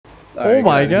Oh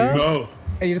my god. No.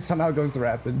 And you just somehow goes the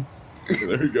rapid.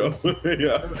 There we go.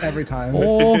 Yeah. Every time.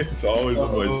 Oh. It's always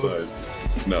on my side.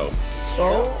 No.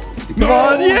 Oh. Come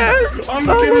on, yes! I'm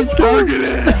Oh, getting let's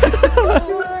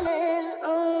go.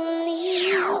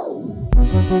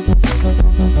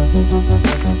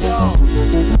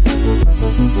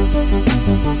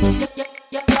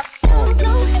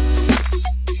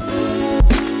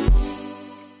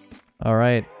 All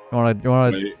right.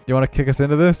 You wanna kick us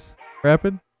into this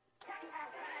rapid?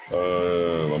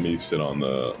 Let me sit on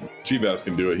the. G-Bass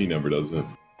can do it. He never does it.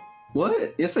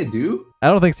 What? Yes, I do. I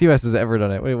don't think CBS has ever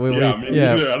done it. Wait, Yeah, me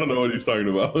neither. I don't know what he's talking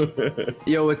about.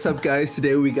 Yo, what's up, guys?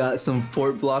 Today we got some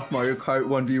Fort Block Mario Kart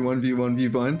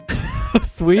 1v1v1v1.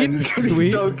 Sweet, And it's gonna be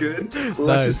sweet. so good. Let's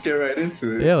Nice. just get right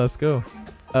into it. Yeah, let's go.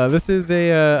 This is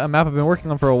a map I've been working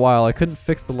on for a while. I couldn't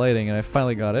fix the lighting, and I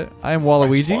finally got it. I am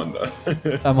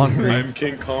Waluigi. I'm on green. I'm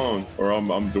King Kong, or I'm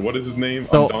what is his name?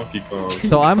 So- I'm Donkey Kong.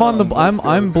 So I'm on the Let's go.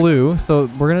 I'm blue. So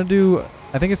we're gonna do.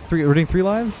 I think it's three. We're doing 3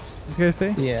 lives. Did you guys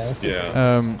say? Yeah. That's Yeah.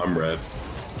 I'm red.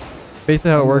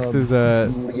 Basically how it works is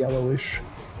yellowish.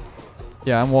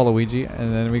 yeah, I'm Waluigi,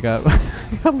 and then we got,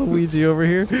 we got Luigi over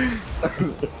here.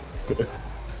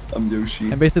 I'm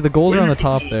Yoshi. And basically the goals are on the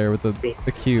top there with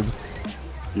the cubes.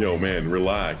 Yo, man,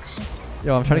 relax.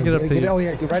 Yo, I'm trying to get up to you. Oh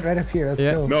yeah, get right up here. Let's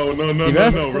Yeah. go. No,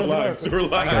 T-Bass? relax, I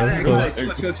relax. got it.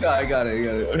 let's go. I got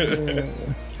it.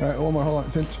 All right, one more. Hold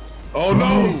on. Pinch. Oh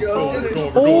no! Go, Go, go,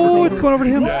 go, Oh, go, it's going over to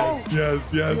him. Yes.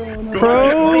 Go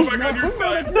Crow. back on your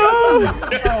side. No!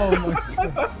 Oh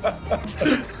my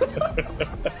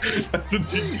That's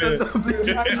what you get.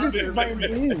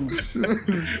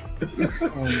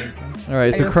 All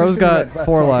right, so Hey, Crow's let's do got that.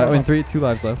 4 lives. I mean, 2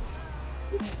 lives left.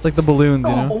 It's like the balloons,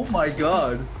 you know. Oh my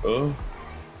god. Oh,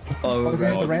 Oh, was it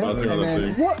the ramp? nothing on And the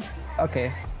then thing. what?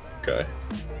 Okay. okay.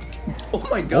 oh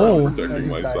my Oh. god. Protecting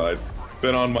my side.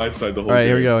 Been on my side the whole All right,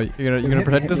 here we game. go. You're gonna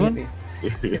protect this one?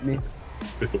 Hit me.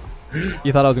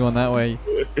 You thought I was going that way.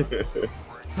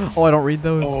 Oh, I don't read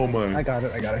those. Oh I my. got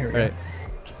it. Here we Right. go.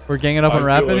 We're ganging up on I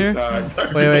rapid feel here. attacked.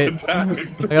 I Wait. feel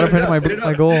attacked. I gotta protect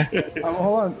my goal.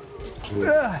 Hold on.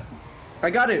 Ah. I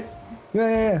got it.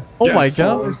 Yeah. Oh Yes. my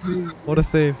god! What a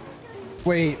save!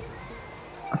 Wait.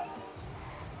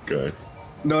 Okay.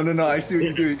 No. I see what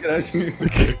you're doing. Get out of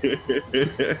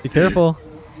here. Be careful.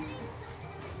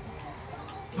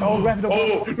 Oh, rapid.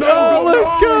 Oh No,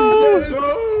 let's go!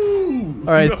 No!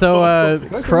 All right, so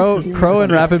Crow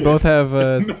and Rapid both have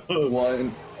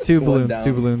One. 2 One balloons. down.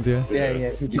 2 balloons, yeah.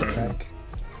 Yeah. You get back.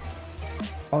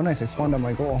 Oh, nice. I spawned on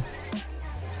my goal.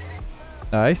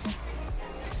 Nice.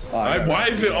 Why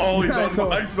is it always on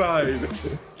my side?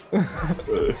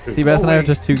 Seabass and I are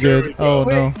just too good. Oh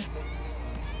no.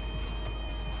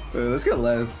 Let's get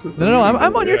left. No,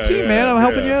 I'm on your Yeah, team, man. I'm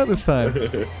helping you yeah. out this time.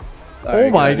 Alright, Oh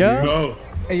my guys. god. No.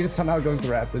 And you just somehow goes the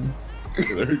rapid.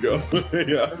 There we go.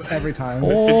 Yeah. Every time.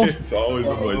 Oh, It's always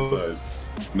on my side.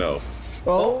 No.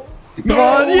 Oh. come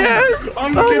on, yes!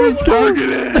 I'm Oh, getting let's go.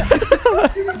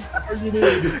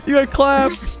 targeted. You got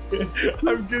clapped.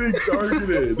 I'm getting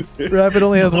targeted. Rapid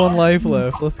only has 1 life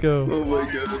left. Let's go. Oh my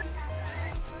god.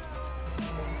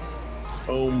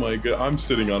 Oh my god. I'm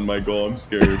sitting on my goal. I'm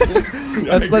scared.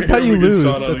 That's how you lose.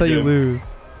 That's how you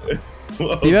lose.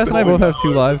 Seabass and I both have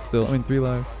 2 lives still. I mean 3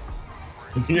 lives.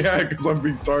 Yeah, because I'm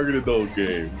being targeted the whole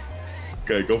game.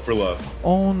 Okay, go for left.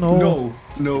 Oh no.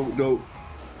 No.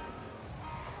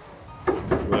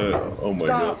 Oh my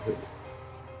Stop. god.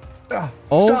 Ah.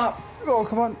 Oh. Stop. Oh,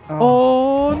 come on.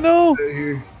 Oh no. Right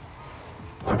here.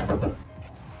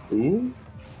 Ooh.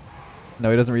 No,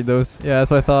 he doesn't read those. Yeah,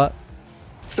 that's what I thought.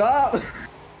 Stop. All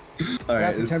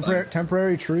right. Rapid,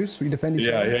 temporary truce. We defend each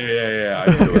other. Yeah.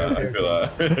 I feel that. I feel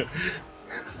that.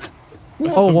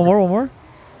 Oh, one more.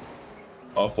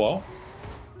 I'll fall.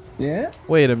 Yeah.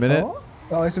 Wait a minute.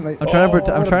 Oh, it's my. I'm trying to what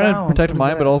a protect bounce.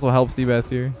 mine, but also help Seabass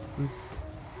here. This is-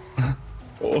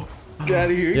 Oh. Get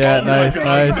out of here. Yeah, Oh my nice, God,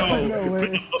 nice. No. No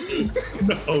way.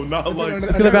 No, not like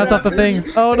It's gonna bounce off the things.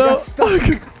 Oh no!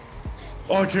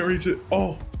 Oh, I can't reach it.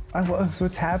 Oh. So what's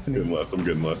Getting happening? left. I'm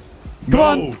getting left. Come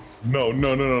no. on.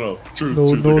 No. Truth.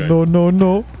 No, truth, no, okay.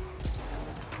 no.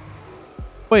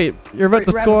 Wait, you're about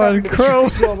to score on Crow.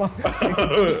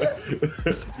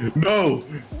 No.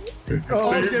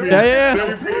 Save me. Yeah.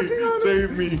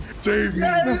 Save me.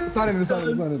 It's not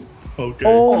in. Okay.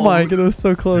 Oh my god, it was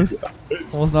so close.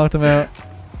 Almost knocked him out.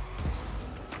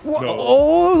 No. Oh, that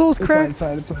was almost It's cracked.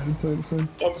 fine.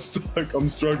 I'm stuck. I'm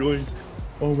struggling.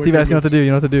 Oh my Seabass, you know what to do. You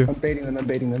know what to do. I'm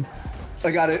baiting them.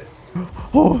 I got it.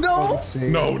 Oh, No.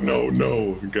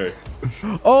 No. Okay.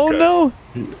 oh Okay. no!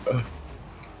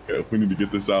 Okay, we need to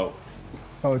get this out.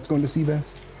 Oh, it's going to Seabass.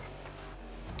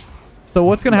 So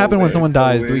what's gonna happen when way, someone no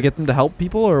dies? Do way. we get them to help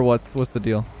people, or what's the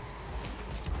deal?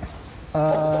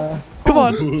 Uh, Come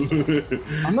on,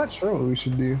 I'm not sure what we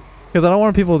should do. because I don't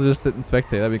want people to just sit and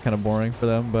spectate. That'd be kind of boring for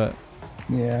them. But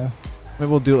Yeah.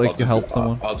 maybe we'll do it like I'll to help just-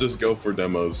 someone. I'll just go for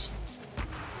demos.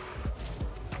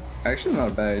 Actually, not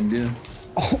a bad idea.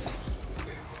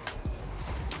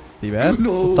 Seabass,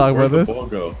 No, let's talk Where'd about the this. ball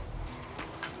go?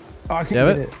 Oh, I can't You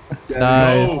have get it? it.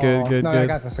 Nice, No. good, good, No, I good.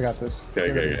 got this. I got this.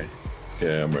 Okay.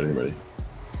 Yeah, I'm ready.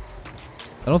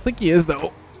 I don't think he is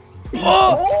though.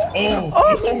 Oh!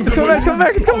 It's coming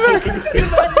back! It's coming back!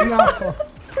 No,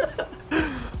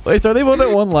 Wait, so are they both at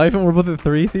 1 life and we're both at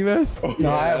 3, Seabass?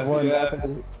 no, I have one. Yeah.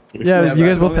 Yeah, you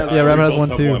guys both. Rabbit Yeah, Rabbit has We 1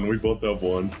 both too. have one. We both have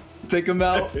one. Take him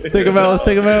out. Take him out. Let's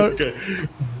take him out. Okay.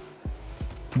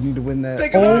 You need to win that.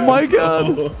 Take him Oh out. my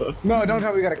god! No, don't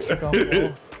tell me we gotta kick off.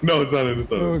 the No, it's not in.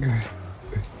 It's not ball. in. Okay.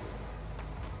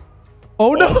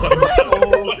 Oh no!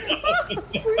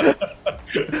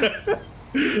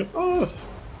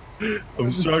 I'm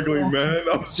struggling, man.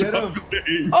 I'm Get him.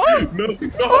 struggling. Oh! No.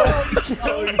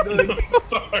 Oh, you're good. I'm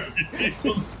sorry.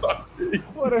 I'm sorry.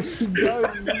 What have you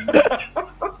done?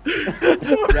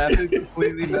 Rapid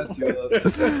completely messed you up.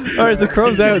 All right, so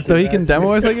Crow's out, so he can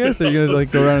demo us, I guess. Are you gonna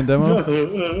like go around and demo?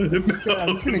 I'm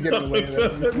just gonna get away with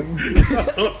everything.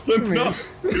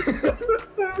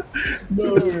 No.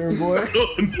 Come here, boy.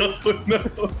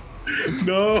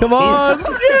 No. Come on!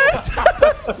 Yes!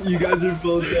 You guys are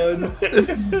both done.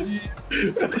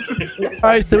 All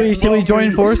right, so should we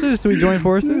join forces? Should we join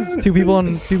forces? Two people on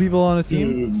a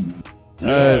team.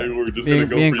 Yeah, we're just gonna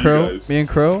go me and for Crow. you guys. Me and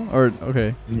Crow. Or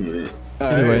okay.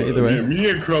 Either way. Me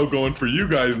and Crow going for you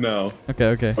guys now.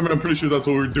 Okay. I mean, I'm pretty sure that's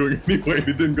what we were doing anyway. It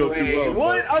didn't go too Wait, well.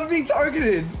 what? I'm being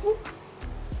targeted.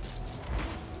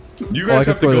 You I guys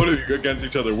can have to score go against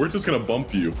each other. We're just gonna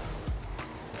bump you.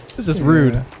 It's just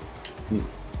rude. Yeah.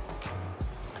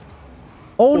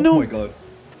 Oh no! Oh my god.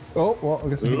 Oh, well, I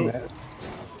guess I'm Ooh. mad.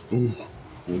 Ooh,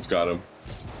 who's got him?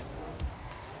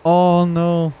 Oh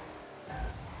no!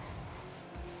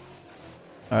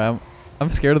 All right, I'm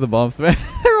scared of the bumps, man.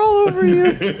 They're all over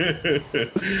you.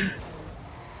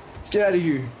 Get out of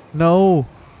here. No.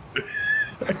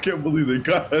 I can't believe they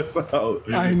got us out.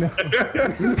 I know.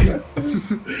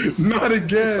 Not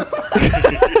again.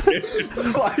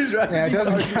 Why is Rapid Yeah, it being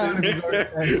doesn't targeted? count if he's already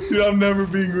dead. Dude, I'm never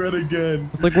being red again.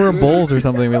 It's like we're bulls or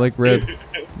something. We like red.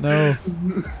 No.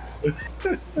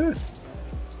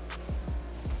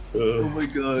 Oh my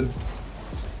god.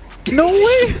 No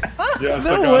way! Yes,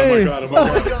 No I got way. him. I got him.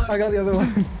 I got the other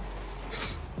one.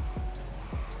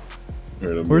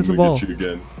 Alright, I'm Where's the gonna ball? Get you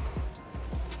again.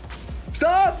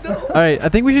 Stop! No! All right, I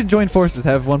think we should join forces.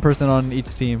 Have one person on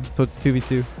each team, so it's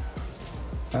 2v2.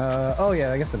 Oh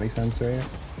yeah, I guess that makes sense, right?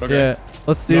 Okay. Yeah,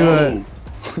 let's do No.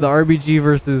 the RBG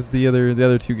versus the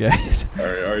other two guys.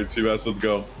 Alright, Seabass, let's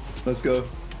go. Let's go.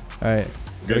 All right,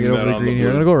 gotta Getting get over that the on green the here.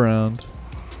 I'm gonna board. go around.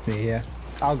 Yeah.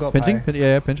 I'll go up Pinching? high.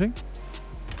 Yeah, pinching.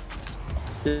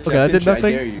 Okay, I did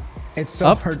nothing. It's so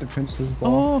Up. hard to pinch this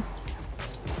ball. Oh,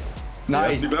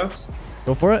 Nice. Yeah, Seabass?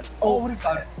 go for it. Oh, what is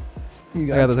that? You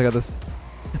I got this. I got this.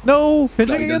 No, No,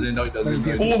 pinching he again. doesn't. No, he doesn't.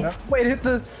 No, he doesn't. Oh. Wait, hit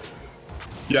the.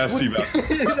 Yeah, Seabass.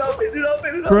 Hit it up, hit it up,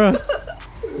 hit it up.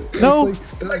 Bruh. No.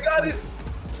 It's like I got it.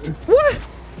 What?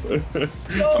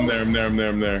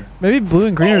 I'm there. Maybe blue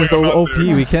and green Oh, are just wait, I'm not OP.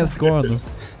 there. We can't score on them.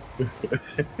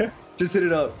 Just hit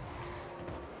it up.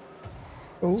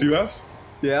 Seabass?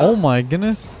 Yeah. Oh my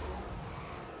goodness.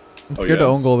 I'm Oh, scared to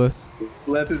yes. own goal this.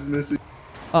 Left is missing.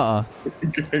 Uh-uh.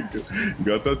 Okay, good. You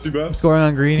got that, Seabass? Scoring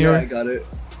on green Yeah, I here. got it.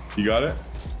 You got it?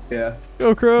 Yeah.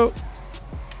 Go Crow.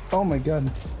 Oh my god.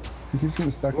 He keeps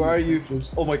getting stuck. Where in are the you?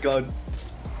 pinches. Oh my god.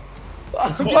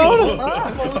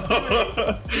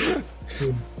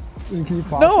 Can you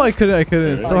pause? No, I couldn't.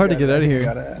 It's so I hard to got get it, out of I here.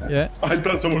 got it. Yeah. I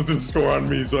thought someone was going to score on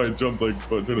me, so I jumped like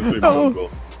trying to save No. my goal.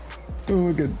 Oh,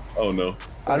 we're good. Oh no.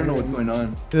 I don't know what's going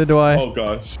on. Neither do I. Oh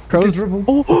gosh. Crows. dribble.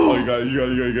 Oh, Oh, you got it. Get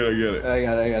it. I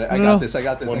got it. I No, got no. this. I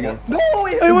got this. One I got more. No!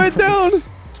 it- I went down.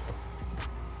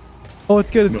 Oh, it's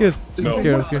good. It's No. good. No. I'm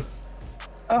scared. I'm scared.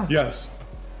 Yes.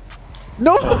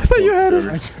 No, I thought you had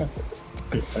it.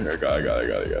 I got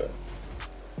it.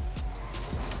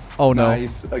 Oh no.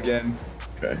 Nice. Again.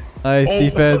 Okay. Nice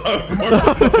defense.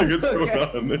 What's going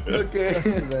on? Okay.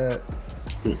 That.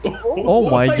 Oh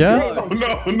my god. Oh no.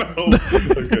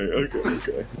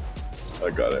 Okay. I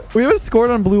got it. We haven't scored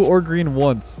on blue or green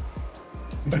once.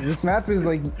 This map is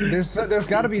like there's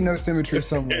got to be no symmetry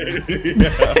somewhere.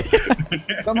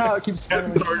 Yeah. Somehow it keeps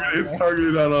finding. It's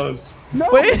targeted on us. No.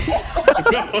 Wait.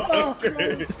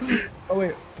 Okay. Oh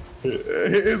wait.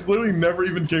 It's literally never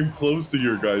even came close to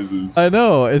your guys's. I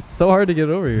know. It's so hard to get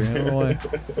over here. I don't know why.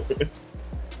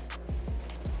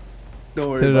 Don't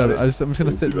worry Hit it about up. it. I'm just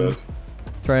gonna sit and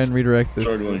try and redirect this.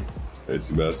 Struggling. Hey,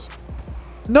 Seabass.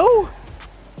 No!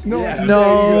 No. Yes.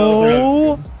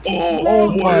 No!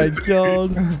 Oh my what?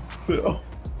 god.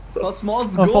 How small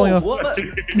is the I'm goal? falling off. What?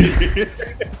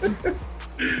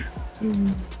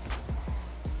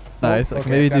 Nice. I okay,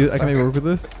 can maybe got I can maybe stuck. work with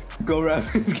this. Go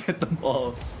rapid and get the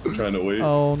ball. Trying to wait.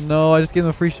 Oh no! I just gave him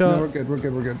a free No, shot. we're good. We're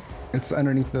good. We're good. It's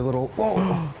underneath the little.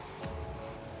 Oh.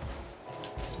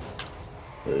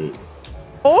 Wait.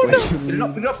 Oh Wait, no! put it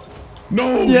up, put it up.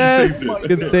 No! you Yes! saved it.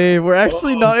 Good save. We're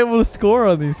actually not able to score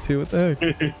on these two. What the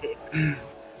heck?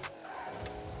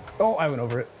 Oh, I went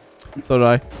over it. So did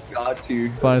I. Got to.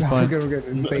 It's fine. It's We're fine. good. We're good.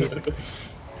 It's bait.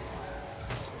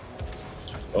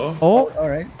 Oh. Oh, All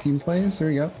right. Team plays. Here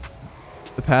we go.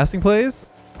 the passing plays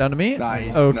down to me.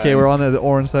 Nice. Okay, nice. we're on the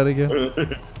orange side again.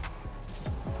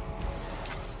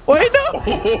 Wait, no!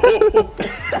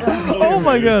 Oh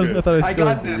my god! I thought I I scored.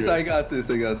 got this. I got this.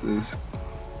 I got this.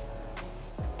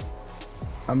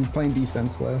 I'm playing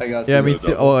defense left. I got Yeah, this. me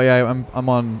too. Oh yeah, I'm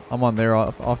on their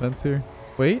offense here.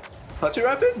 Wait, Touch it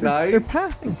rapid. Nice. they're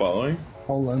passing. Following.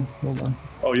 Hold on. Hold on.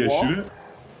 Oh yeah, Wall? shoot it.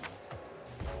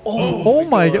 Oh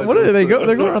my god! What are they go?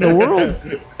 They're going around the world.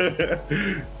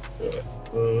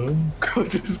 Bro,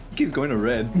 just keep going to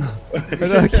red. I can't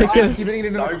I get it. keep hitting it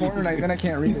in the corner, and then I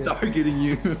can't read He's it. targeting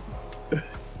you. Hold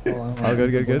on, hold Oh, on.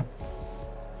 good, good.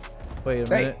 Wait a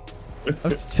Hey. minute. I'm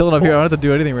just chilling up here. I don't have to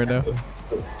do anything right now.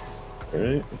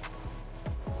 Alright.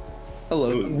 Hello.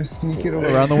 I'm gonna sneak it over.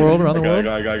 Around the world, around the world.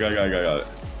 Got it.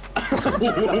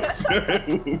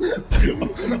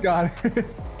 Got it.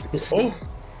 Oh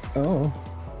Oh.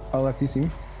 Oh, lefty see me.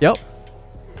 Yep.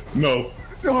 no.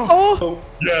 Oh!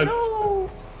 Yes.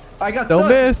 I got Don't stuck.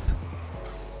 miss.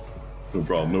 No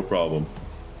problem. No problem.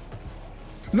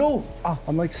 No. Ah,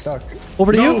 I'm like stuck.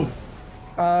 Over to No. you.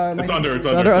 It's under. It's Under,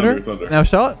 under. under. It's under. Now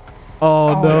shot.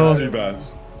 Oh, Oh, no.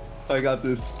 Seabass. I got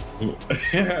this.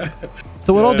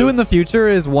 So what I'll do in the Yes. future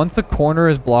is once a corner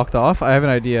is blocked off, I have an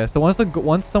idea. So once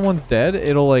someone's dead,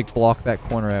 it'll like block that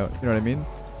corner out. You know what I mean?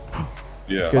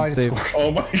 Yeah. Good I just save.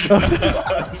 Oh my gosh.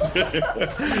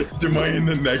 Am I in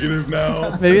the negative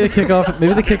now? Maybe the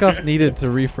kickoff needed to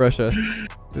refresh us.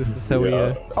 This is how we.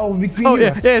 Yeah. Oh, between Oh you.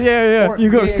 yeah, yeah, yeah, yeah. Or- You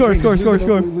go, yeah, score, yeah, score, lose score, it,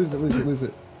 score. Lose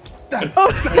it.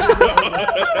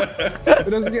 It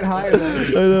doesn't get higher though.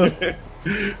 I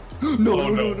know. No.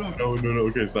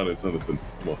 Okay, it's not. Come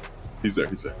on. He's there.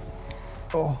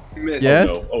 Oh. Missed.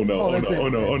 Yes. Oh no. That's it. Oh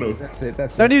no. That's it.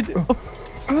 That's I it. need.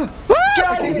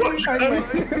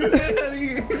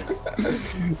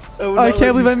 I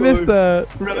can't believe I missed that.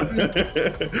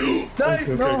 Nice.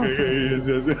 No. Okay.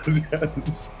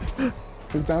 Yes.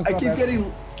 Bounce I off keep that.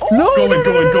 getting. No, Going.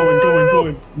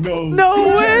 No.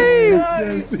 no way.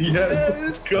 Yes.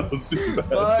 Let's go.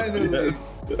 Finally.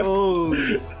 Oh.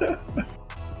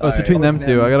 Oh, it's between them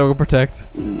two. I gotta go protect.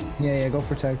 Yeah, go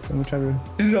protect. I'm gonna try to.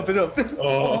 Hit it up.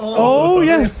 Oh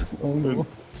yes. Oh, no.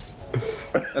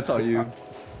 That's all you.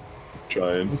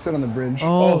 Trying. Let's sit on the bridge.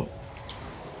 Oh,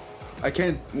 I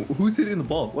can't. Who's hitting the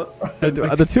ball? What?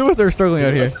 the two of us are struggling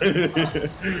out here.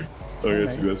 Okay,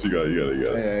 so you got it.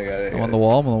 Yeah, I got it. I'm on the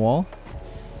wall. I'm on the wall.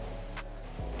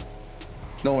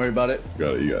 Don't worry about it. You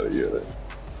got it.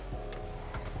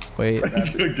 Wait,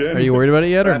 Again. are you worried about it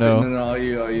yet or no? No, all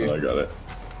you. I got it.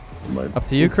 Up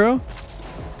to you, Crow.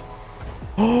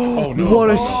 Oh no.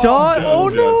 What a shot! Yes, Oh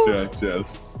no!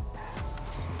 Yes.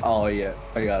 Oh yeah,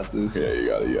 I got this. Yeah, you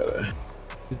got it.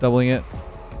 He's doubling it.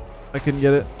 I couldn't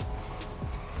get it.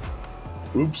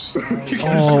 Oops.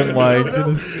 Oh my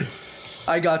goodness.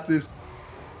 I got this.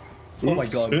 Oh my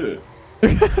god. Shit.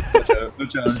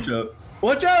 Watch out.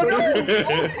 Watch out! No!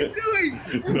 What are you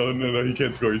doing? No, he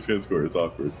can't score. It's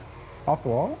awkward. Off the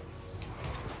wall?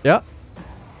 Yeah.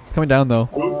 It's coming down though.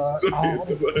 Oh,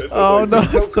 Oh no,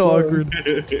 it's so close. awkward.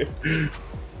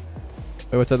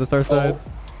 Wait, watch out this our side.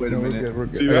 Wait a No, we're minute. good. We're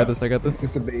See good. I got this.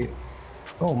 It's a bait.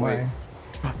 Oh my.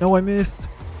 No, I missed.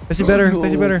 Actually better. No.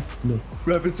 Actually better.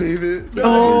 Rapid save it.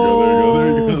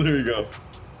 Oh. There you go.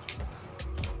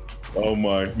 Oh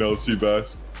my. No,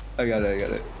 Seabass. I got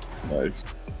it. Nice.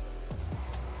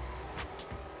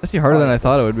 Actually harder than I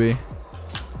thought it would be.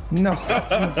 No.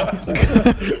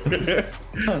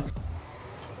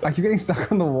 I keep getting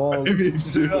stuck on the walls. Me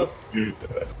too.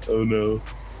 Oh no.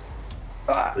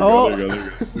 Oh. There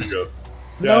you go.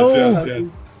 No.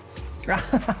 Yes.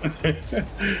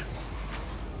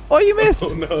 Oh, you missed.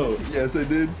 Oh no. Yes, I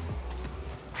did.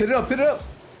 Hit it up.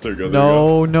 There you go.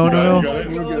 No. You got We're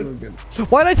it. good. We're good.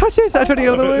 Why did I touch it? I tried to get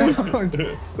out of the way.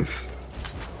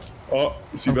 Oh,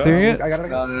 clearing Seabass. it. I got it.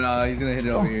 No. He's gonna hit it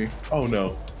over here. Oh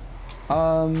no.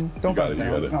 Don't You got bounce it, you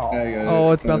down. got it. Oh. Yeah, I got it.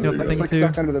 Oh, it's bouncing off the There It's thing like too.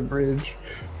 stuck under the bridge.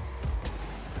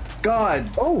 God.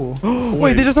 Oh.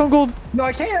 Wait, they just own gold. No,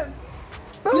 I can't.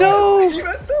 No. You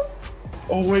messed up.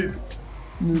 Oh wait.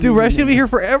 Dude, we're actually gonna be here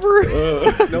forever.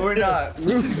 No, we're not.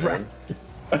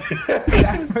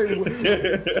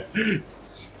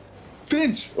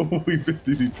 Pinch. Oh, we beat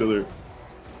each other.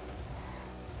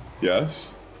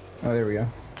 Yes. Oh, there we go.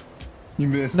 You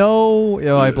missed. No.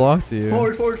 Yo, I blocked you.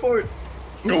 Forward, forward, forward.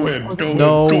 Go in. Go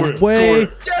No in. Score it. way.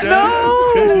 Score it.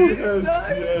 No.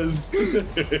 Yes.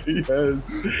 Yes. Yes.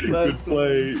 Good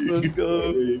play. Let's Good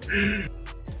go. play.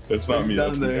 That's not me. Down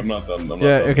That's me. there. I'm not done. I'm not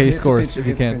Yeah. done. Okay, he Hit the scores pinch if it,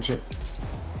 you hit the can. pinch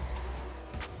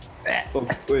it. Oh,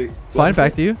 wait. It's fine.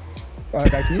 Back to you.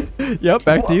 Back to you. Yep.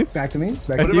 Back to you. Back to me. Back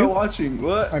Back to What to you. am you. I watching?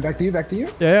 What? Alright, back to you. Back to you.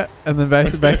 Yeah. And then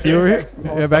back to you over here.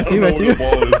 Yeah. Back to you. I Back to don't know you. where the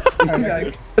ball is.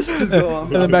 Alright, Just go on.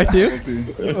 And then back to you.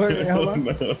 wait, hold on.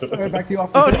 Alright, back to you off.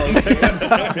 Oh, the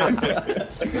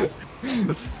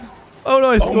Oh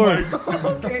no! I Oh my scored.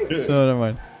 God. No, never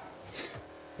mind.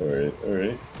 All right. All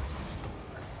right.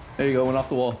 There you go. Went off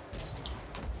the wall.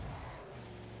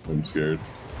 I'm scared.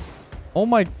 Oh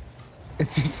my.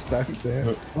 It's just stuck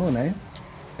there. Oh, nice.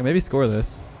 Can maybe score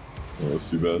this. Oh, let's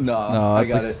see best. No, No, I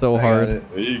that's got like it. so I got hard. it.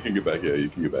 Yeah, you can get back. Yeah, you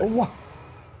can get back. Oh, what?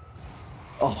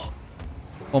 Oh,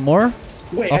 One more.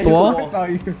 wait. Off I the hit wall? I saw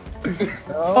you.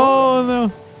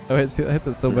 Oh no! I hit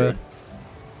that so bad.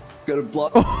 Got a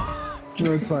block.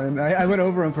 No, it's fine. I went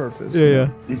over on purpose. Yeah.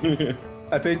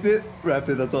 I picked it.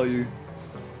 Rapid. That's all you.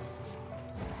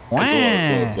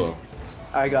 That's all.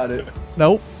 I got it.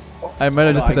 Nope. I might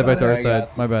have just No, hit I that back got to our it, I side.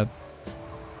 got My bad.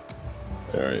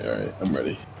 All right. All right. I'm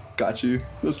ready. Got you.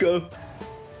 Let's go.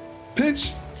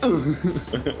 Pinch. I'm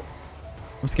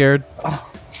scared.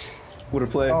 What a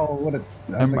play. Oh, what a.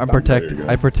 I'm protect. There you go.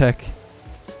 I protect.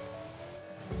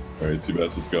 All right, see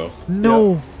best. Let's go.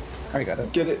 No. I got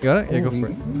it. Get it. Got it? Yeah, go for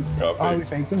it. Got Oh, we fake.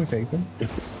 faked him. We faked him.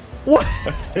 What?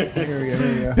 Here we go.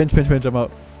 Here we go. Pinch, pinch, pinch. I'm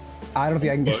out. I don't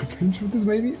think I can get a pinch with this,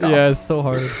 maybe. Yeah, it's so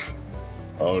hard.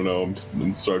 Oh no,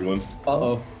 I'm struggling.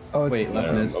 Uh-oh. Oh, it's Wait,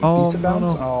 Lethamyr. Oh, decent no,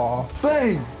 bounce. no. Oh,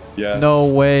 Bang! Yes.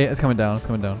 No way. It's coming down. It's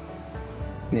coming down.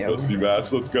 yeah. Let's see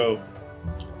match. Let's go.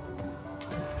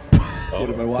 What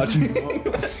am I watching?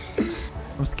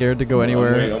 I'm scared to go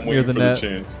anywhere I'm near waiting the for net.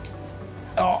 chance.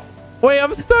 Oh, Wait,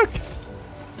 I'm stuck.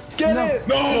 Get it!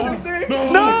 No!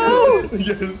 No! No!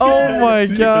 Yes! Oh my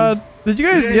yes. god. Did you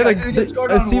guys Yeah, get I didn't get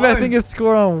scored a on Seabass didn't once. get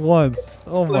scored on once?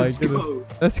 Oh my Let's goodness. go.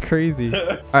 That's crazy. All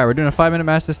right, we're doing a 5-minute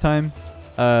match this time.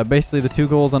 Basically, the 2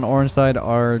 goals on orange side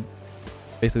are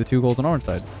basically the 2 goals on orange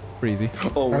side. Pretty easy.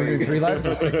 Oh, are we doing wait. 3 lives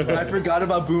or 6 I lives? forgot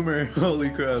about Boomer. Holy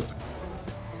crap.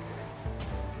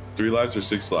 3 lives or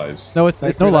 6 lives? No, it's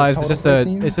Like no three, like, lives. It's total just a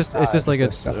 15? it's just like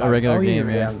a regular Oh, game.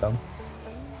 yeah, Yeah, I'm dumb.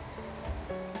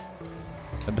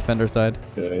 a defender side.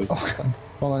 Yes. Oh, God.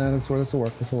 Hold on, this will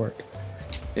work. This will work.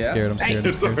 Yeah? Scared. I'm scared. I'm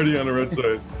It's scared. already on the red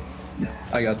side.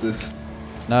 I got this.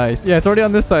 Nice. Yeah, it's already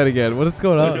on this side again. What is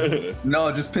going on?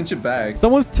 No, just pinch it back.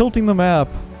 Someone's tilting the map.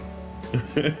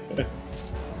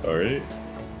 Alright.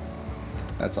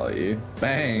 That's all you.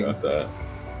 Bang. Got that.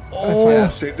 Yeah, Oh,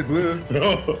 straight to blue.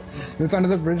 It's under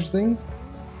the bridge thing.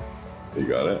 You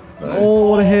got it. Nice. oh,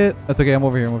 what a hit. That's okay. I'm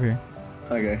over here. I'm over here.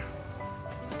 Okay,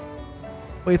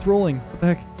 Wait, it's rolling. What the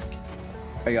heck?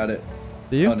 I got it.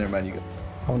 Do you? Oh, never mind. You go.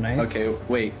 Oh, nice. Okay,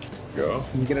 wait. Go.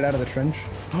 Can you get it out of the trench?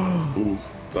 Ooh.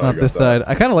 Thought I Not got this that. side.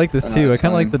 I kind of like this No, too. I it's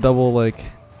kind of like fine. the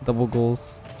double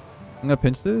goals. I'm gonna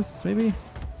pinch this maybe.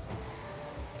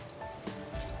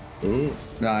 Ooh.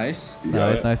 Nice. You got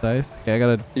Nice, it. nice, nice. Okay, I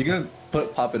gotta. Is You can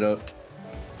pop it up.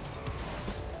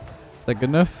 that good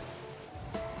enough?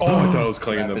 Oh, I thought I was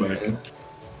clanging Rapid, the back. man.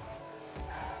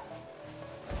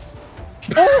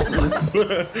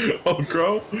 Oh,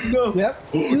 Crow? No. Yep.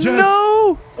 Oh, yes!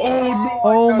 No! Oh, no!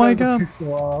 Oh my that god! was a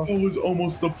pixel. That was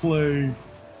almost a play.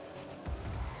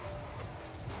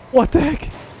 What the heck?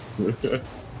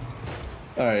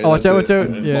 All right. Oh, watch that's out! Watch it. out!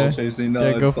 And then Yeah. Ball chasing. No, Yeah,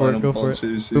 it's go for fine, it. I'm Go ball for it.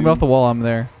 chasing. Boom it off the wall. I'm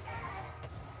there.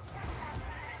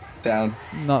 Down.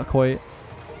 Not quite.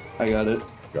 I got it.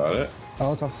 Got it.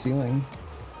 Oh, it's off ceiling.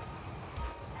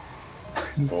 Oh,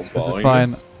 This is balling fine.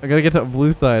 is- I gotta get to the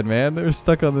blue side, man. They're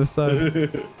stuck on this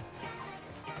side.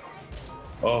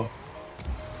 Oh.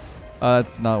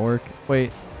 That's not work.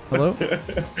 Wait. Hello?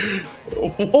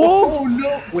 Oh. Oh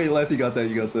no! Wait, Lethy got that.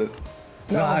 You got that.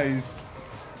 No. Nice.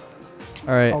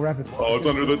 All right. Oh, rapid. Oh, it's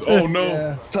under the. Oh no!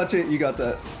 Yeah. Touch it. You got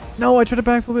that. No, I tried to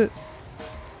backflip it.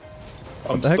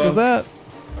 I'm What the heck was that?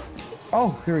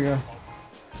 Oh, here we go.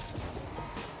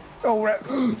 Oh, rap.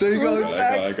 There you go. I It's got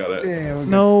back. it. I got it. Yeah, we're good.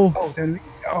 No. Oh, then.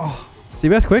 Oh,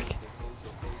 Seabass, quick.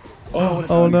 Oh.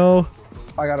 Oh no.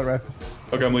 I got a rep.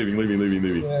 Okay, I'm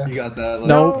leaving. Yeah. You got that.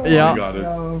 No. You Yeah. got it.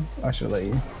 No, I should let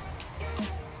you.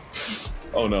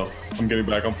 Oh no, I'm getting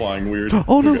back. I'm flying weird.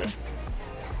 Oh no. Okay.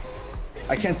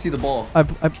 I can't see the ball. What?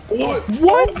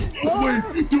 What?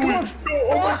 Wait, do it. No,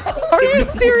 oh my God. Are you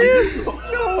serious?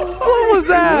 What was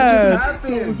that?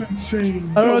 That was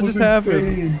insane. I don't know what That just was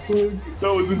happened. insane.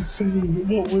 That was insane.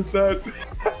 What was that?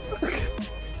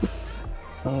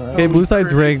 Okay, blue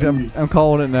side's rigged. I'm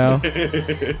calling it now.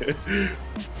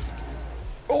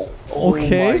 Oh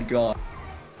Okay. my God.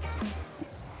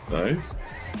 Nice.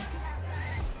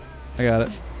 I got it.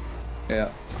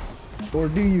 Yeah. Or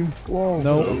do you? Whoa.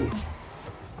 No.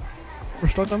 We're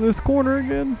stuck on this corner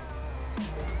again.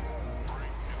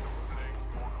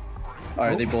 All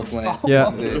right, they both went.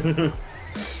 Yeah.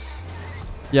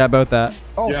 Yeah, about that.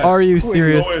 Oh, Yes. Are you wait,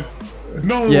 serious? No.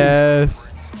 No.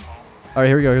 Yes. All right,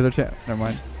 here we go. Here's our chance. Never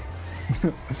mind.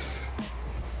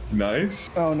 Nice.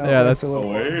 Oh no. Yeah, a that's- Oh, little.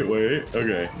 wait.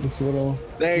 Okay. It's a little.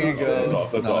 There you go. That's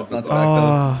off. It's not That's back up.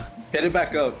 Oh, Hit it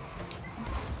back up.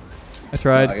 I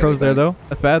tried. No, I Crow's got there it. though.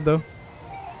 That's bad though.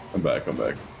 I'm back.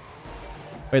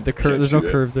 Wait, the curve. Can't There's no shoot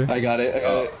it. curves there. I got it. I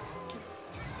got it.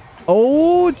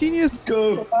 Oh, genius.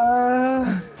 Go.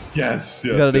 Yes.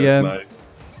 got it again. Nice.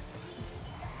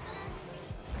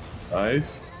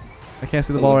 Nice. I can't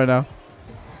see the ball right now.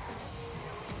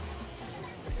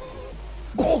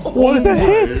 What is that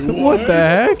hit? What what? the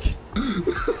heck?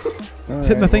 It's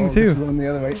hitting the thing too. Going the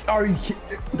other way. Oh, you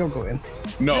can't, don't go in.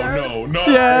 No.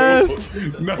 Yes.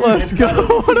 No. Let's go.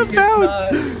 What a bounce.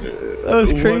 That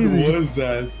was crazy. What was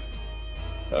that?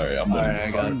 All right, I'm All done. right,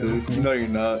 I got this. No, you're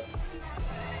not.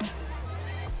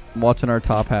 I'm watching our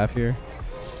top half here.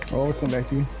 Oh, it's going back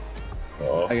to you.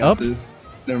 Oh. I got Up. this.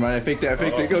 Never mind. I faked it. I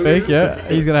faked it. Go. Fake, yeah.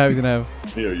 He's gonna have.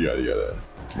 Here, you got it.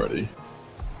 Ready.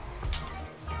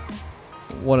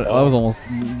 What? That was almost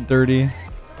dirty.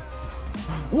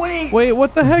 Wait. Wait,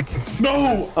 what the heck?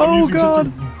 No. I'm Oh using such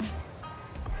god.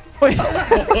 Wait.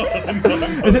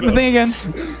 It's hitting the thing again.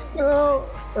 No.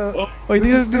 Wait,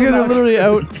 these guys are literally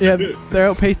out. Yeah,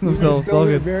 they're outpacing themselves. It's all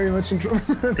good. Very much in trouble.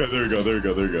 Okay, there we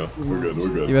go. We're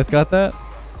good. You guys got that?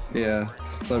 Yeah.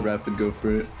 Let Rapid go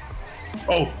for it.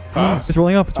 Oh, pass. It's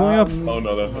rolling up. It's rolling up. Oh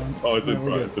no, it's in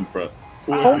front. It's in front.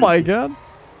 Oh my god.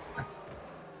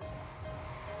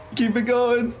 Keep it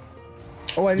going.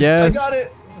 Oh, I just. Yes. I got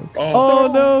it.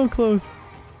 Oh no, close.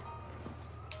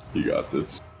 You got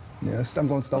this. Yes, I'm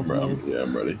going stealth mode.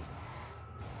 I'm ready.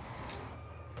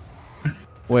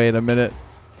 Wait a minute.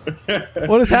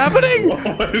 What is happening?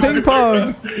 It's ping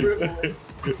pong.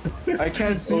 I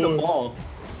can't see the ball.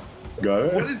 Got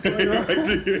it? What is going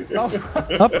on?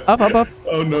 Up.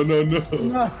 Oh no.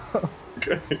 No.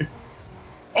 Okay.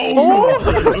 Oh,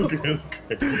 no. Okay.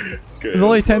 There's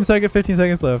only 10 seconds, 15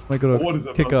 seconds left. Might go What is to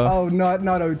it, kick Bubs? off. Oh,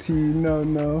 not OT.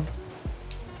 No.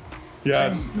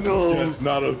 Yes. No. Yes,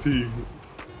 not OT.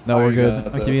 No, we're I good.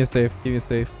 got I'm keeping it safe. Keeping it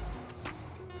safe.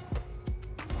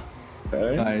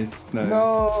 Okay. Nice.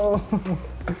 No.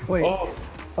 Wait. Oh.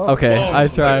 Okay, Oh, I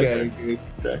tried. Okay.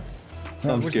 Okay.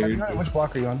 I'm which- scared. Which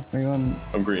block are you on? Are you on?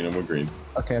 I'm green.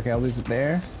 Okay, I'll lose it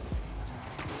there.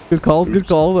 Good calls. Good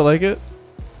calls. I like it.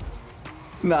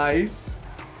 Nice.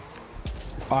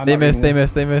 Oh, I'm They not missed. reading They this.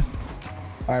 missed. They missed.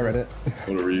 I read it.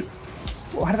 What to read?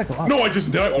 Well, how did that go off? No, I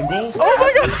just died on goal. Oh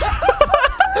my god.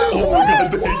 Oh my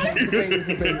god, thank you.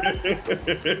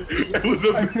 It was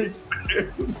a big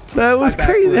That was My back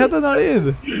crazy. was- How did that not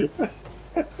in?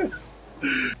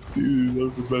 dude, that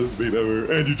was the best beat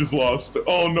ever. And you just lost.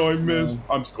 Oh no, I missed.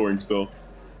 I'm scoring still.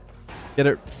 Get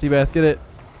it. Seabass, get it.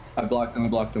 I blocked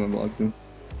him.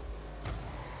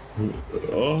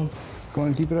 Oh, Go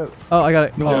on, keep it up. Oh, I got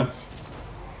it. Oh, yes.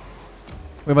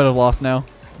 we might have lost now.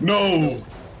 No.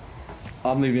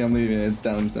 I'm leaving. It's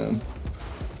down.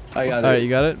 I got it. All right, you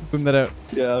got it. Boom that out.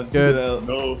 Yeah. Good. Get out.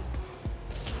 No.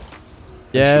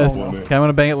 Yes. Should've won it. Okay, I'm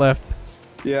gonna bang it left.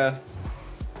 Yeah.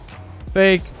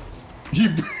 Fake. He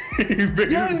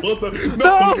baited Yes! both of them.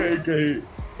 No! No, okay.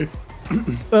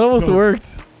 That almost No.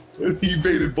 worked. He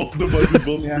baited both of us and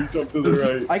both Yeah. of you jumped to the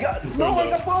right. I got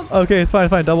both. Okay, it's fine.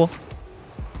 Fine. Double.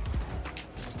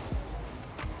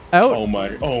 Out. Oh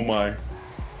my.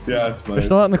 Yeah, it's We're nice.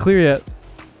 still not in the clear yet.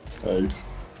 Nice.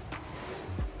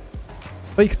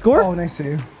 But you can score. Oh, nice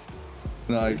save.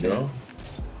 No, I can't. No?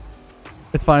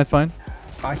 It's fine. It's fine.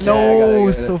 I can't. No, I got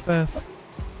it. so fast.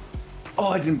 Oh,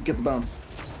 I didn't get the bounce.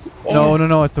 Oh,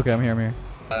 No. It's okay. I'm here.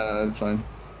 It's fine.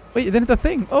 Wait, you didn't hit the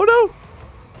thing. Oh no.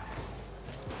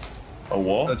 A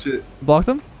wall? Touch it. Blocked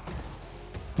him.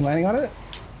 I'm landing on it.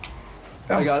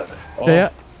 I got it. Oh. Yeah.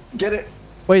 Get it.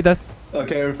 Wait, that's.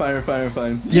 Okay, we're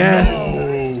fine. Yes.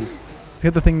 Oh. Let's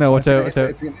hit the thing though. Watch out. Watch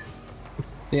out.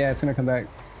 Yeah, it's gonna come back.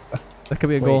 That could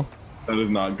be a Wait. goal. That is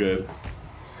not good.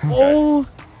 Oh.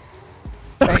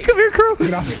 Hey. Come here, Crow.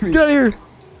 Get off me. Get out of here.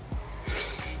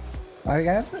 I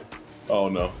got it. Oh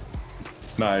no.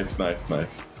 Nice, nice,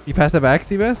 nice. You pass it back,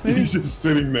 Seabass, maybe? He's just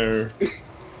sitting there.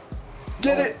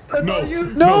 Get it! That's No. on you!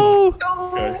 No!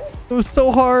 Okay. It was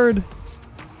so hard.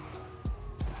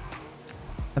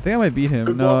 I think I might beat him.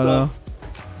 Good No, ball, no.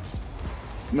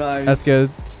 Nice. That's good.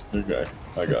 Okay.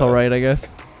 I got It's it. alright, I guess.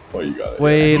 Oh, you got it.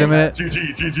 Wait a minute.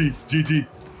 GG, GG, GG.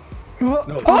 No.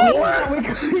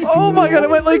 Oh my god, it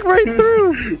went like right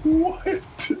through.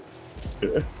 What?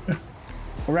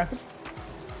 Rapid.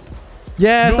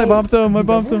 Yes, I No. bumped him. I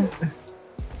bumped him.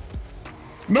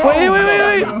 No! Wait, wait,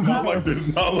 wait, wait. Not like this,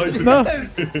 not like this. No.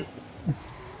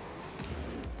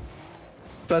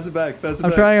 Pass it back. Pass it I'm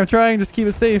back. trying. I'm trying. Just keep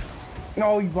it safe.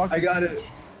 No, you blocked. I got it.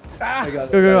 Ah. I got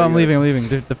it. Go, go, go. I'm I got leaving. it. I'm leaving.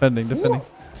 Defending. Defending.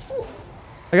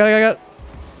 I got it. I got it.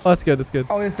 Oh, that's good. That's good.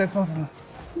 Oh, that's both of them.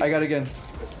 I got it again.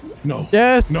 No.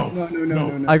 Yes. No. No, no, no,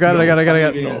 no, no. I got it. I got it. I got it. I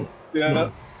got it. No.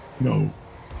 Yeah. No.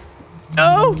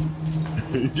 No.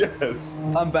 Yes.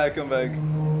 I'm back. I'm back.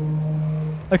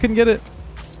 I couldn't get it.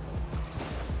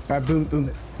 Alright, boom, boom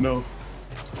it. No.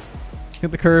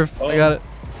 Hit the curve. I got it.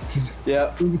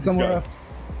 Yeah. Boom it somewhere got up. it.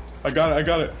 I got it. I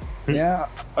got it. Yeah.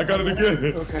 I got it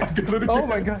again. Okay. I got it again. Oh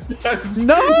my god. Yes.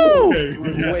 No! Okay,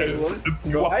 Wait, yes. what? Let's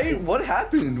go. Why? What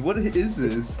happened? What is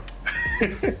this?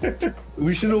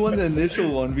 We should have won the initial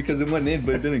one because it went in,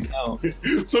 but it didn't count.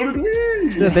 So did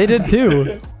we. Yeah, they did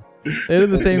too. They did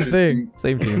the same thing.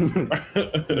 Same team.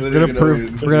 We're gonna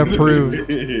prove. We're gonna prove.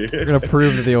 We're gonna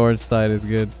prove that the orange side is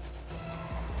good.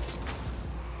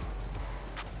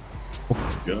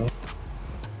 Go.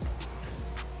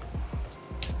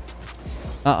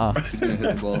 He's gonna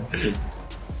hit the ball.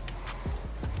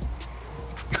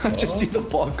 I just see the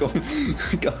ball going.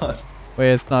 God.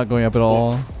 Wait, it's not going up at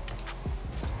all.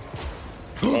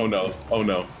 Oh no. Oh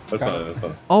no. That's not it. That's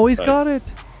not it. Oh, he's Nice. got it.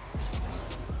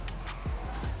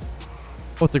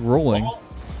 Oh, it's like rolling.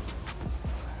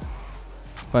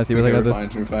 Fine, see, I got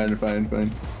this. We're fine. We're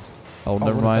fine. Oh, Oh,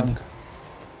 never what a mind. dunk.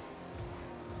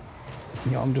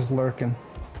 Yo, I'm just lurking.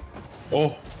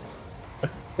 Oh.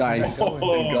 Nice. Oh.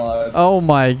 Oh my God. Oh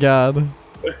my god.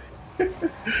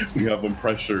 We have him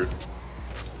pressured.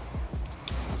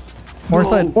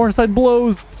 Orange side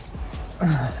blows.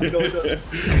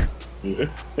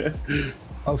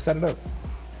 Oh, set it up.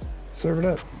 Serve it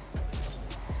up.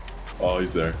 Oh,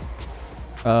 he's there.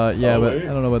 Yeah, Oh, but wait. I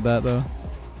don't know about that though.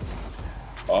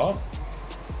 Oh.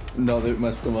 No, they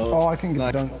messed them up. Oh, I can get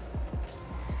Nice. done.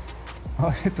 Oh,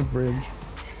 I hit the bridge.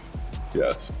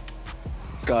 Yes.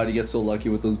 God, you get so lucky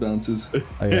with those bounces.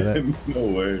 I got it. No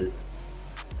way.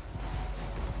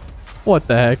 What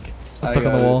the heck? I'm I stuck on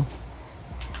got the it. wall.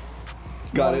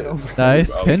 Got it.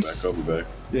 Nice I'll pinch. be back. I'll be back.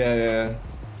 Yeah.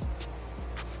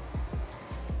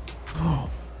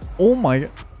 Oh my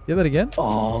god. You have that again?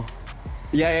 Oh.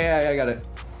 Yeah, I got it.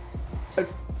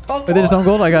 Oh, Wait, they just don't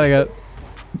gold? I got it.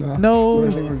 No. I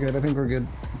think we're good. I think we're good.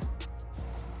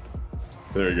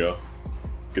 There you go.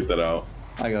 Get that out.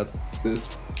 I got this.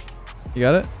 You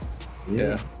got it?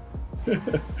 Yeah.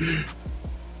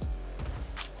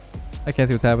 I can't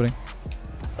see what's happening.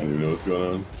 I don't even know what's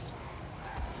going on.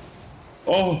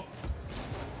 Oh.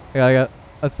 I got it.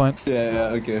 That's fine. Yeah,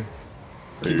 okay. Are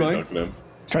Keep you going. knocking him?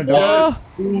 Try to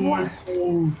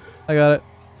Oh! I got it.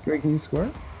 Greg, can you score?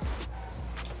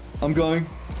 I'm going.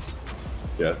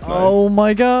 Yeah, it's nice. Oh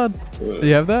my god. Do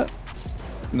you have that?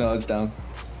 No, it's down.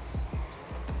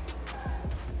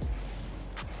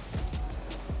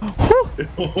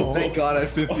 Oh, Thank God I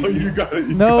 50. oh, you got it.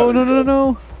 You No, got no, it. no, no,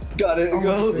 no. Got it.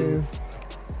 Go. Dude.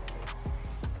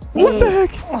 What the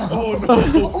heck? Oh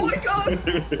no. Oh my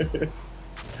God.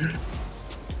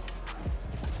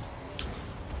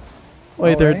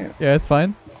 Wait, there. Alright. Yeah, it's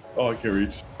fine. Oh, I can't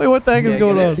reach. Wait, what the heck is Yeah,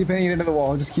 going get it. on? Keep hitting it into the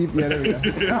wall. Just keep. Yeah, there we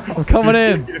go. I'm coming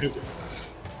in.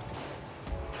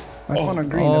 Nice one on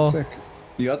green. Oh. That's sick.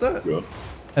 You got that? Go.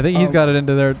 I think he's got it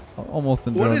into there, almost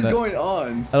into What the is net. going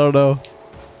on? I don't know.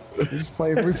 We just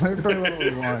play. We play for whatever we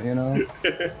want, you know.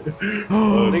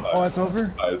 Oh, it's over.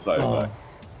 It's high, it's high.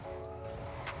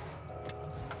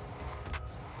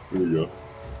 There you go.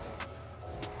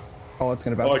 Oh, it's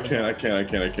gonna bounce. Oh, I can't.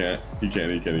 He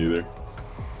can't either.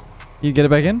 You get it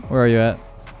back in? Where are you at?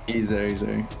 He's there.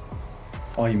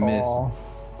 Oh, you missed. Aw.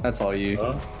 That's all you.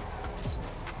 Huh?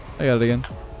 I got it again.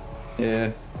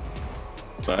 Yeah.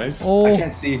 Nice. Oh. I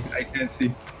can't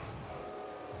see.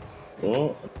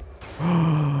 Oh.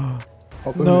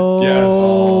 Oh, boom.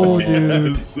 No,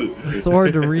 Yes. dude. Yes. It's so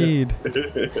hard to read.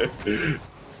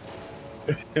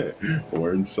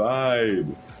 Orange side.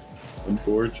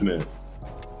 Unfortunate.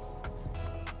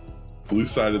 Blue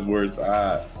side is where it's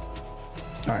at.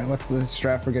 All right, what's the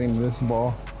strat for getting this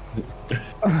ball?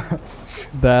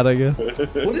 That, I guess.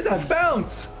 What is that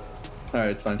bounce? Alright,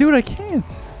 it's fine. Dude, I can't.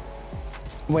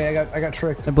 Wait, I got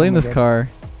tricked. I blame Oh my this God. car.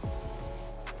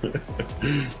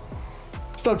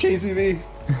 Stop chasing me.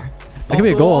 That could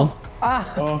be a goal.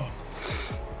 Ah! Oh.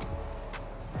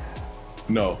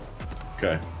 No.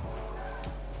 Okay.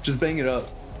 Just bang it up.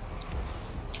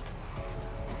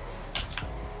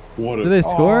 What a. Did they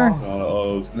score? Oh,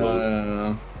 that was close.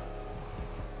 No.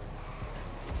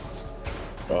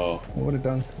 Oh, What would have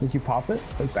done? Did you pop it?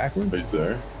 Like backwards? he's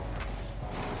there.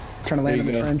 Trying to land in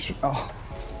There the you go. trench.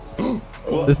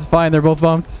 Oh. This is fine. They're both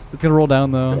bumped. It's gonna roll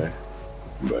down though. Okay.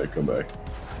 Come back, come back.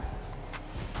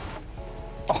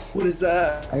 What is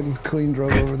that? I just clean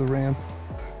drove over the ramp.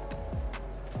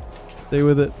 Stay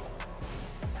with it.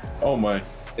 Oh my.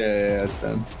 Yeah, it's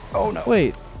done. Oh no.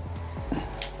 Wait.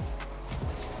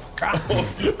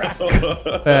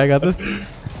 Hey, I got this.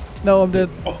 No, I'm dead.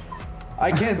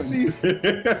 I can't see.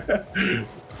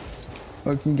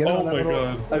 Oh, can you get Oh on that my little-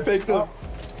 god. I picked up.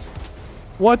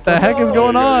 What the heck is Oh,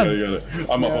 going you on? got it, you got it.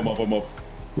 I'm up, I'm up, I'm up.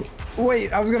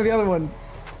 Wait, I was gonna the other one.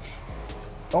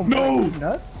 Oh No! my,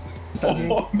 nuts.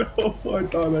 Oh no, I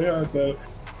thought I had that.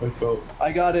 I felt.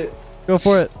 I got it. Go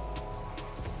for it.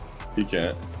 He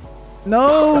can't.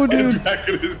 No, dude. Back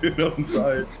at his own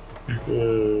side.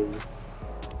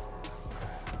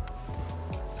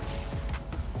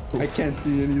 I can't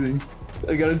see anything.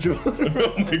 I gotta jump.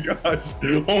 Oh my gosh.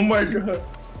 Oh my god.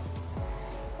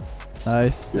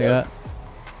 Nice. I Yeah.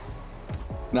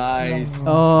 got. Nice.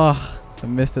 Oh, I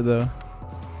missed it though.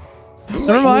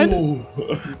 Never mind.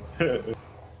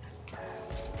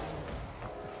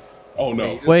 Oh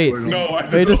no. Wait. No, I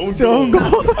Wait, just just owned own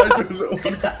goal. goal. I just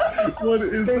owned goal. What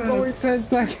is There's only that? 10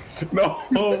 seconds. No.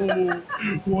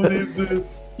 What is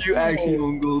this? You actually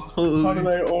own goal. How did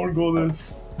I own goal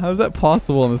this? How is that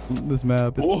possible on this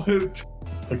map? It's, What?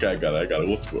 Okay, I got it.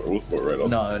 We'll score right off.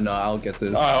 No, I'll get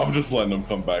this. I'm just letting them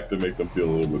come back to make them feel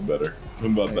a little bit better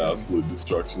about the absolute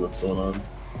destruction that's going on.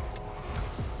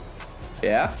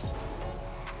 Yeah?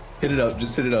 Hit it up.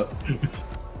 Just hit it up.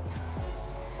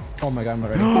 Oh my god, I'm not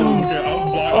ready. Okay, I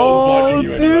was Oh, blocking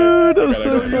you. dude, that was I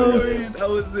so got it. close. I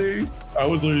was there. I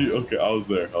was already, okay, I was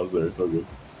there. It's all good.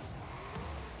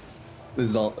 This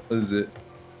is all. This is it.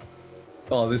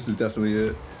 Oh, this is definitely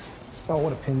it. Oh,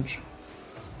 what a pinch.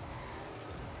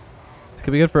 This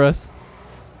could be good for us.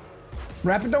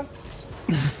 Rapid don't.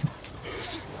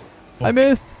 I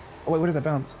missed. Oh, wait, what does that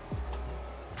bounce?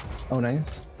 Oh,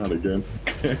 nice. Not again.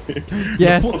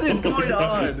 Yes. What is going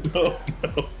on? No,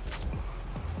 no.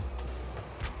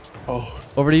 Oh,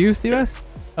 Over to you, CS.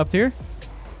 Up here.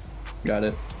 Got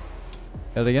it.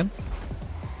 Got it again.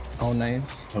 Oh,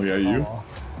 nice. oh yeah, you? Oh.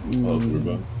 Oh,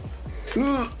 Ruba.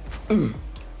 Wait,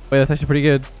 that's actually pretty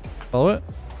good. Follow it.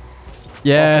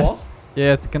 Yes.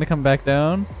 Yeah, it's gonna come back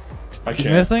down. I He's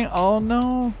can't. missing. Oh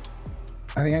no.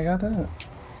 I think I got that.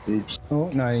 Oops. Oh,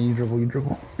 no, you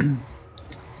dribble.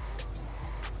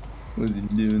 What is he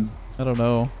doing? I don't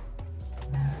know.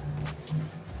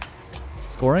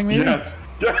 Scoring maybe? Yes!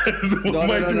 Yes! Oh No,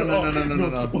 my no, no, God. no, no, no,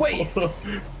 no, no. Wait.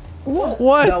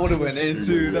 What? That would have went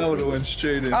into. That would have went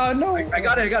straight in. No. I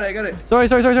got it. Sorry.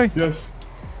 Yes.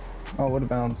 Oh, what a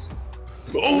bounce.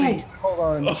 Oh! Hold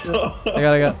on. I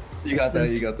got. You got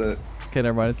that. Okay,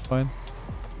 never mind. It's fine.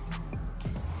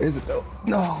 Is it though?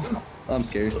 No. I'm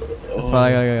scared. It's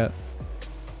fine. I got.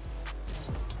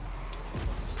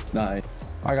 Nice.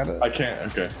 I got it. I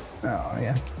can't, okay. Oh,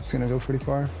 yeah. It's gonna go pretty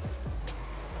far.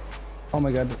 Oh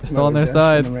my god. They're still on their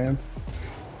side. The ramp.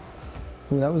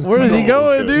 Ooh, that was Where is he No,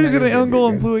 going? okay. Dude, he's gonna Good, own goal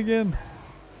good, and good. blue again.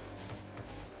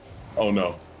 Oh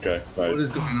no. Okay, nice. What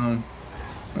is going on?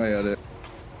 I got it.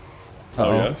 Oh,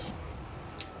 Uh-oh. yes?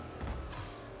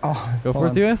 Oh, Go for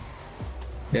hold it, on. CS.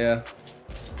 Yeah.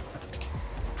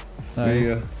 There you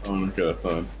Nice. go. Oh, okay, that's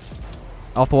fine.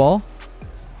 Off the wall.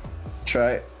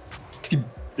 Try it.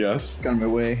 Yes? Got in my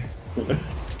way.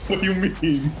 What do you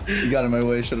mean? You got in my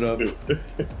way. Shut up.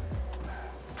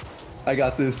 I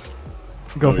got this.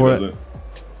 Go No, he for it. doesn't.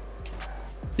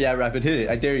 Yeah, Rapid, hit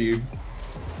it. I dare you.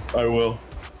 I will.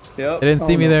 Yep. They didn't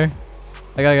see Oh, me no. there.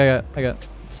 I got.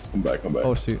 Come back.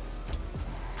 Oh shoot.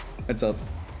 It's up.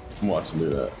 I'm watching do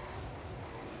that.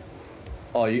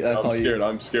 Oh, you. That's all I'm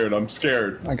you. scared. I'm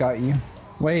scared. I got you.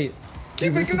 Wait.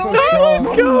 Keep it This is going. so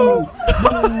Let's strong.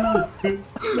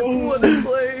 go. What a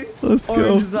play. Let's Orange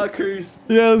go. is not cursed.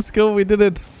 Yeah, let's go. We did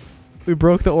it. We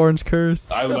broke the orange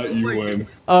curse. I let you win.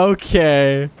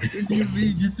 Okay. You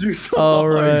beat you through so All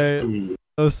hard. right.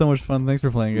 That was so much fun. Thanks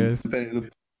for playing, guys.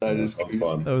 That is That's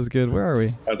fun. That was good. Where are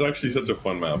we? That's actually such a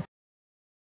fun map.